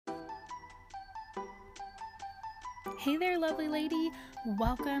Hey there, lovely lady.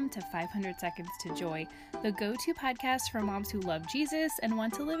 Welcome to 500 Seconds to Joy, the go-to podcast for moms who love Jesus and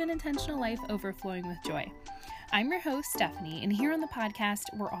want to live an intentional life overflowing with joy. I'm your host, Stephanie, and here on the podcast,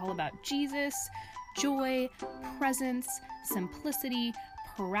 we're all about Jesus, joy, presence, simplicity,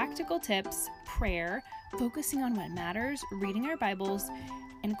 practical tips, prayer, focusing on what matters, reading our Bibles,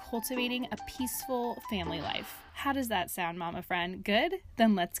 and cultivating a peaceful family life. How does that sound, mama friend? Good?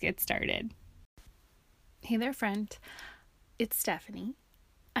 Then let's get started. Hey there, friend. It's Stephanie.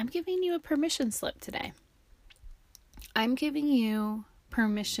 I'm giving you a permission slip today. I'm giving you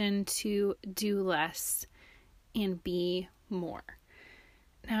permission to do less and be more.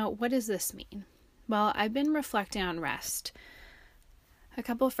 Now, what does this mean? Well, I've been reflecting on rest. A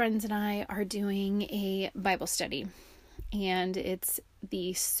couple of friends and I are doing a Bible study, and it's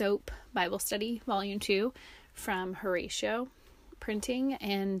the SOAP Bible Study, Volume 2 from Horatio Printing,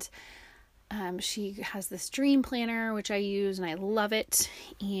 and she has this dream planner, which I use and I love it.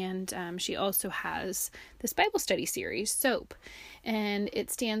 And she also has this Bible study series, SOAP, and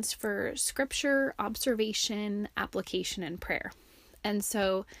it stands for Scripture, Observation, Application, and Prayer. And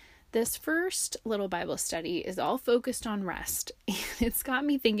so this first little Bible study is all focused on rest. And it's got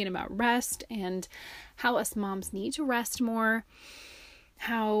me thinking about rest and how us moms need to rest more.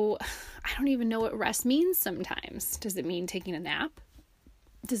 How I don't even know what rest means sometimes. Does it mean taking a nap?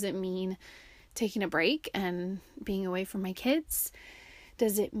 Does it mean taking a break and being away from my kids?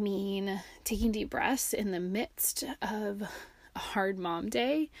 Does it mean taking deep breaths in the midst of a hard mom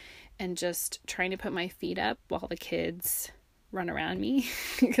day and just trying to put my feet up while the kids run around me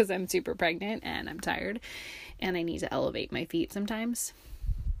because I'm super pregnant and I'm tired and I need to elevate my feet sometimes?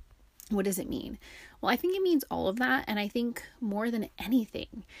 What does it mean? Well, I think it means all of that. And I think more than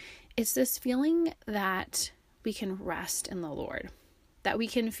anything, it's this feeling that we can rest in the Lord. That we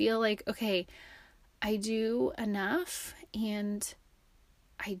can feel like, okay, I do enough and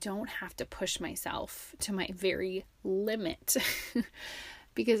I don't have to push myself to my very limit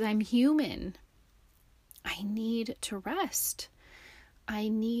because I'm human. I need to rest. I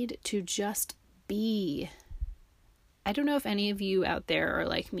need to just be. I don't know if any of you out there are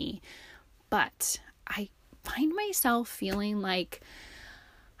like me, but I find myself feeling like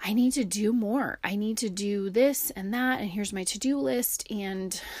I need to do more. I need to do this and that, and here's my to-do list,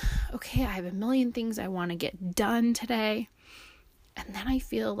 and okay, I have a million things I want to get done today. And then I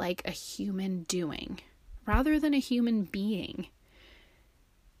feel like a human doing rather than a human being.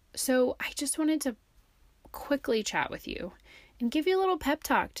 So I just wanted to quickly chat with you and give you a little pep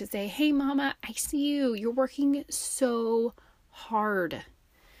talk to say, hey mama, I see you. You're working so hard.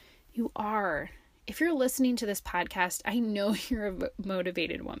 You are. If you're listening to this podcast, I know you're a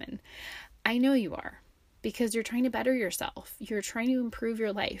motivated woman. I know you are, because you're trying to better yourself. You're trying to improve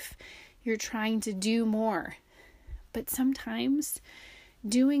your life. You're trying to do more. But sometimes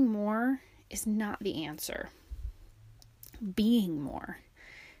doing more is not the answer. Being more.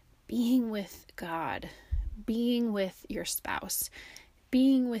 Being with God. Being with your spouse.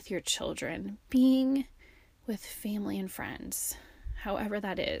 Being with your children. Being with family and friends. However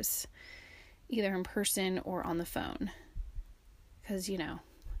that is. Either in person or on the phone. Because,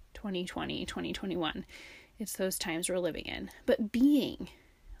 2020, 2021, it's those times we're living in. But being,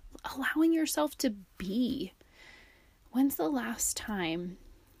 allowing yourself to be. When's the last time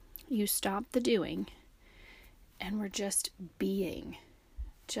you stopped the doing and were just being,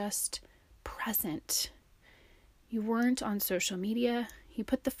 just present? You weren't on social media. You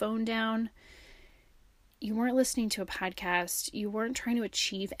put the phone down. You weren't listening to a podcast. You weren't trying to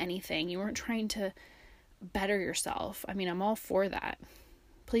achieve anything. You weren't trying to better yourself. I mean, I'm all for that.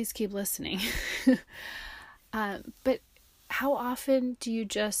 Please keep listening. But how often do you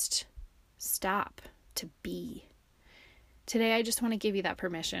just stop to be? Today, I just want to give you that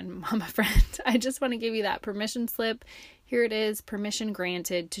permission, mama friend. I just want to give you that permission slip. Here it is, permission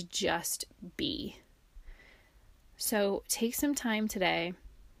granted to just be. So take some time today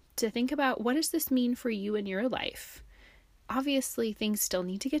to think about, what does this mean for you in your life? Obviously, things still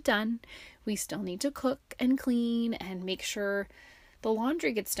need to get done. We still need to cook and clean and make sure the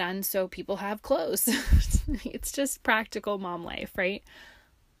laundry gets done so people have clothes. It's just practical mom life, right?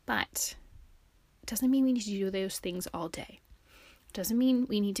 But it doesn't mean we need to do those things all day. It doesn't mean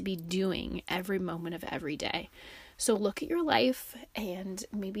we need to be doing every moment of every day. So look at your life and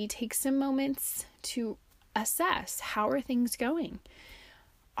maybe take some moments to assess, how are things going?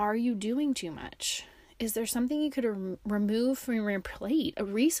 Are you doing too much? Is there something you could remove from your plate?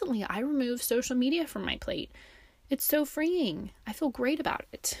 Recently, I removed social media from my plate. It's so freeing. I feel great about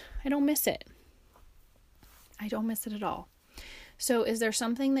it. I don't miss it. I don't miss it at all. So is there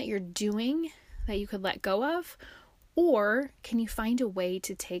something that you're doing that you could let go of? Or can you find a way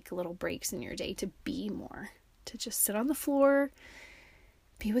to take little breaks in your day to be more, to just sit on the floor,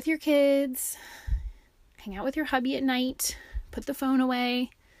 be with your kids, hang out with your hubby at night, put the phone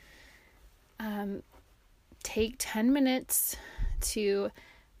away, take 10 minutes to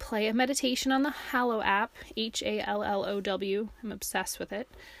play a meditation on the Hallow app, Hallow. I'm obsessed with it.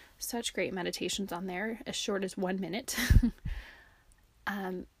 Such great meditations on there, as short as 1 minute.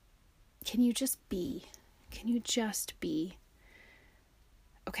 Can you just be? Can you just be?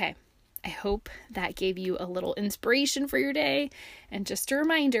 Okay, I hope that gave you a little inspiration for your day, and just a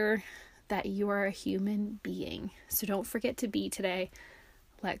reminder that you are a human being. So don't forget to be today.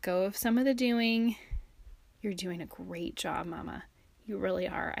 Let go of some of the doing. You're doing a great job, Mama. You really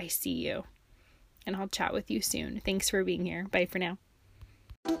are. I see you. And I'll chat with you soon. Thanks for being here. Bye for now.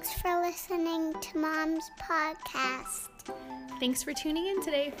 Thanks for listening to Mom's podcast. Thanks for tuning in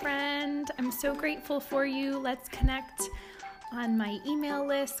today, friend. I'm so grateful for you. Let's connect on my email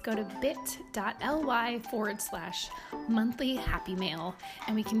list. Go to bit.ly/monthly happy mail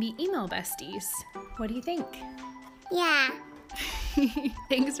and we can be email besties. What do you think? Yeah.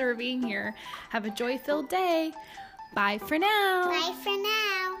 Thanks for being here. Have a joy-filled day. Bye for now. Bye for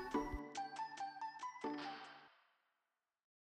now.